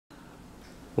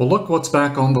Well, look what's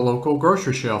back on the local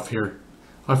grocery shelf here.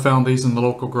 I found these in the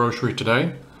local grocery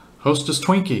today. Hostess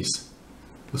Twinkies.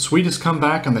 The sweetest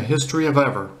comeback in the history of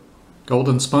ever.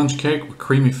 Golden sponge cake with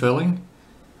creamy filling.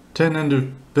 10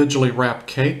 individually wrapped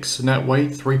cakes, net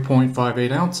weight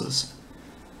 3.58 ounces.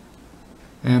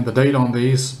 And the date on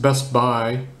these, Best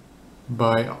Buy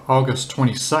by August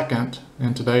 22nd,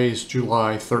 and today's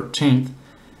July 13th.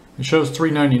 It shows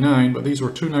 $3.99, but these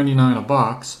were $2.99 a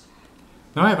box.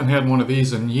 Now I haven't had one of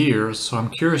these in years, so I'm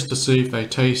curious to see if they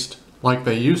taste like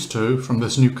they used to from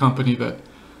this new company that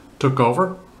took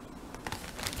over.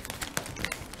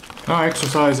 I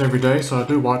exercise every day, so I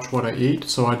do watch what I eat,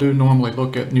 so I do normally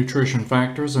look at nutrition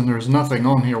factors, and there's nothing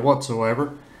on here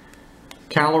whatsoever.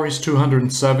 Calories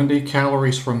 270,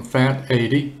 calories from fat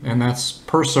 80, and that's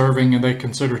per serving, and they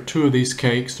consider 2 of these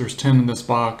cakes, there's 10 in this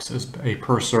box, as a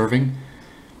per serving.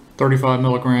 35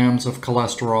 milligrams of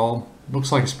cholesterol.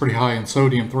 Looks like it's pretty high in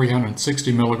sodium,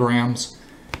 360 milligrams.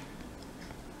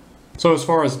 So as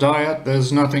far as diet,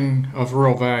 there's nothing of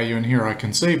real value in here I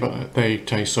can see, but they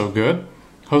taste so good.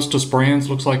 Hostess Brands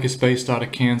looks like it's based out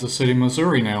of Kansas City,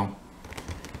 Missouri now.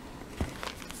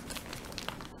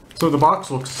 So the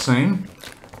box looks the same.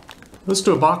 Let's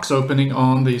do a box opening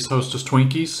on these Hostess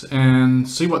Twinkies and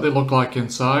see what they look like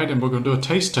inside, and we're going to do a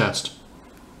taste test.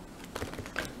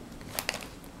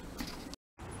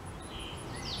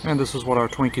 And this is what our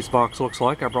Twinkies box looks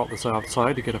like. I brought this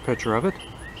outside to get a picture of it.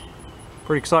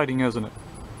 Pretty exciting, isn't it?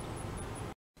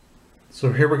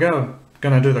 So here we go.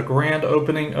 Gonna do the grand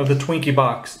opening of the Twinkie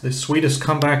box. The sweetest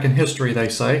comeback in history, they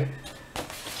say.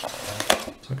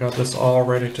 So I got this all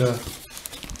ready to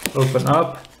open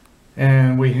up.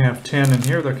 And we have 10 in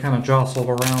here. They're kind of jostled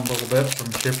around a little bit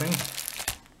from shipping.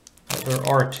 But there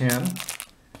are 10.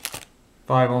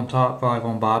 5 on top, 5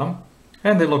 on bottom.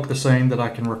 And they look the same that I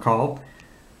can recall.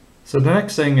 So the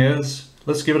next thing is,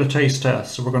 let's give it a taste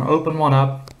test. So we're going to open one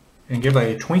up and give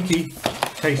a Twinkie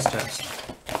taste test.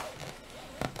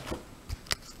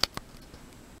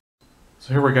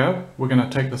 So here we go. We're going to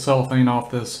take the cellophane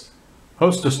off this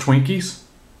Hostess Twinkies.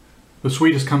 The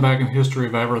sweetest comeback in the history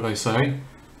of ever, they say.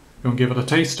 Going to give it a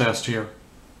taste test here.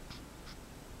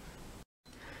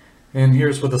 And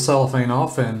here's with the cellophane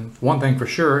off, and one thing for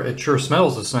sure, it sure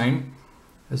smells the same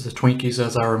as the Twinkies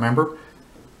as I remember.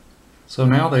 So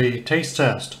now the taste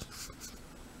test.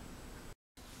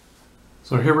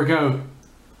 So here we go.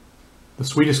 The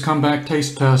sweetest comeback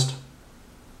taste test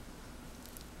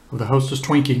of the Hostess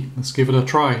Twinkie. Let's give it a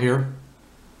try here.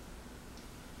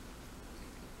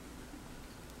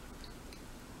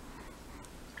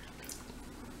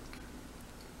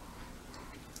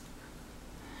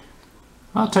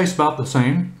 It tastes about the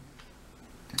same.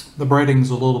 The breading's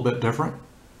a little bit different.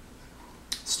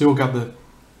 Still got the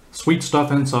sweet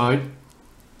stuff inside,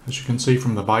 as you can see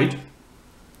from the bite.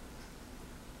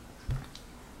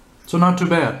 So not too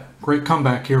bad. Great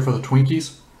comeback here for the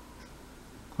Twinkies.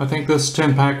 I think this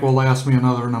 10 pack will last me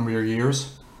another number of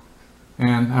years.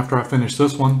 And after I finish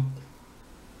this one,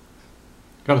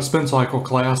 got a spin cycle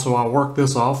class, so I'll work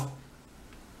this off.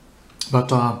 But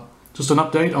just an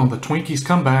update on the Twinkies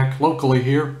comeback locally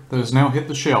here that has now hit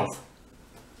the shelf.